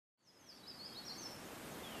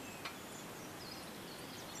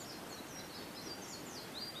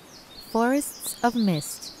Forests of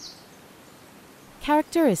mist.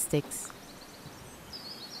 Characteristics.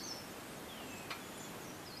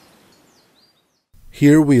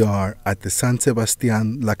 Here we are at the San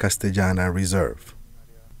Sebastián La Castellana Reserve.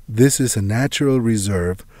 This is a natural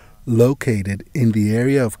reserve located in the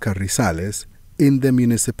area of Carrizales in the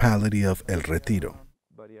municipality of El Retiro.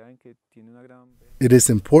 It is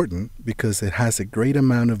important because it has a great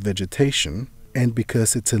amount of vegetation and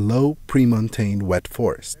because it's a low pre-montane wet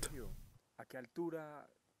forest.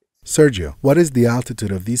 Sergio, what is the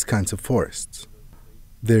altitude of these kinds of forests?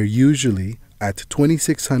 They're usually at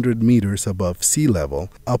 2,600 meters above sea level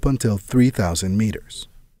up until 3,000 meters.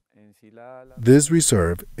 This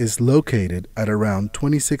reserve is located at around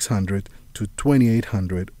 2,600 to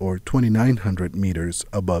 2,800 or 2,900 meters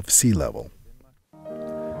above sea level.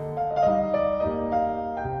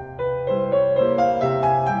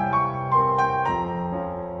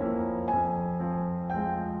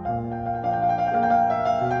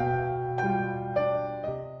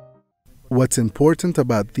 What's important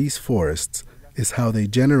about these forests is how they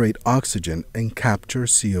generate oxygen and capture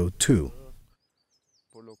CO2,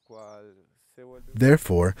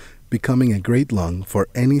 therefore becoming a great lung for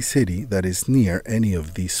any city that is near any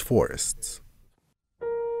of these forests.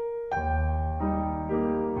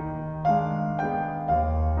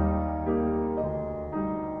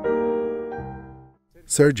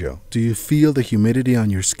 Sergio, do you feel the humidity on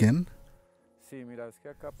your skin?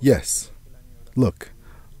 Yes. Look.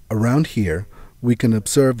 Around here, we can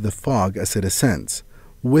observe the fog as it ascends,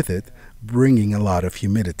 with it bringing a lot of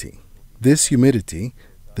humidity. This humidity,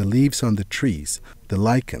 the leaves on the trees, the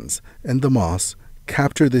lichens, and the moss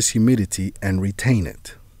capture this humidity and retain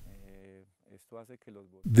it.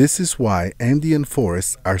 This is why Andean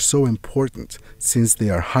forests are so important, since they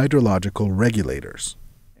are hydrological regulators.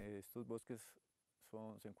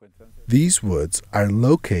 These woods are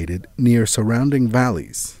located near surrounding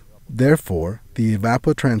valleys. Therefore, the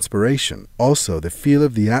evapotranspiration, also the feel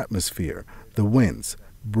of the atmosphere, the winds,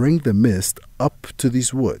 bring the mist up to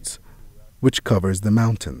these woods, which covers the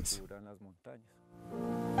mountains.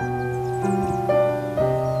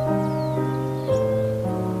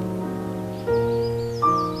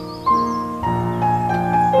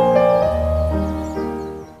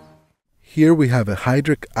 Here we have a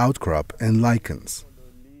hydric outcrop and lichens.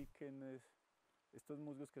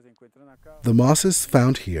 The mosses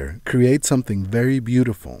found here create something very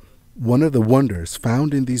beautiful, one of the wonders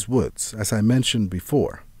found in these woods, as I mentioned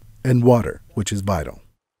before, and water, which is vital.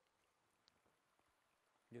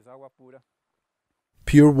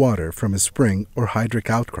 Pure water from a spring or hydric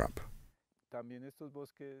outcrop.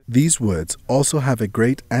 These woods also have a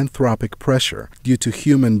great anthropic pressure due to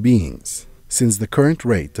human beings, since the current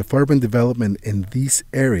rate of urban development in these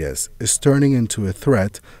areas is turning into a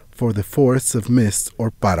threat for the forests of mist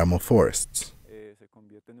or Páramo forests.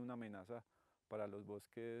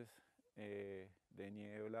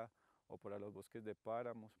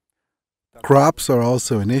 Crops are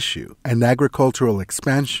also an issue, and agricultural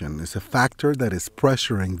expansion is a factor that is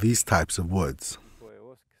pressuring these types of woods.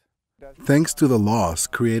 Thanks to the laws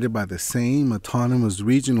created by the same autonomous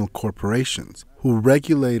regional corporations who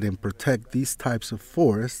regulate and protect these types of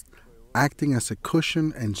forests, acting as a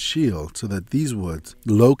cushion and shield so that these woods,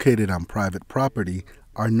 located on private property,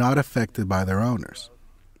 are not affected by their owners.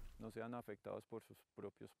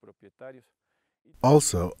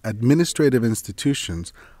 Also, administrative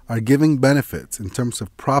institutions are giving benefits in terms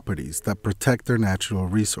of properties that protect their natural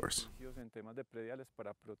resource.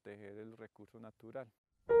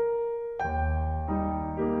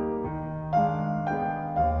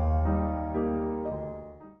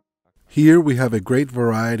 Here we have a great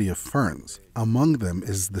variety of ferns. Among them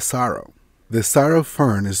is the sarro. The sarro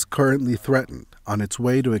fern is currently threatened, on its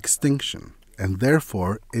way to extinction, and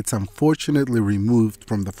therefore it's unfortunately removed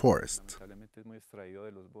from the forest.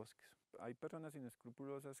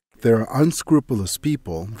 There are unscrupulous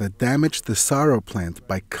people that damage the sarro plant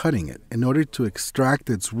by cutting it in order to extract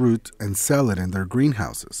its root and sell it in their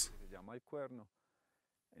greenhouses.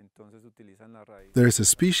 There is a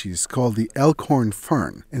species called the elkhorn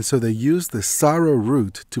fern, and so they use the sarro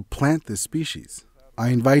root to plant this species. I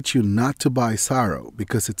invite you not to buy sarro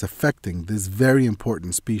because it's affecting this very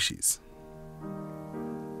important species.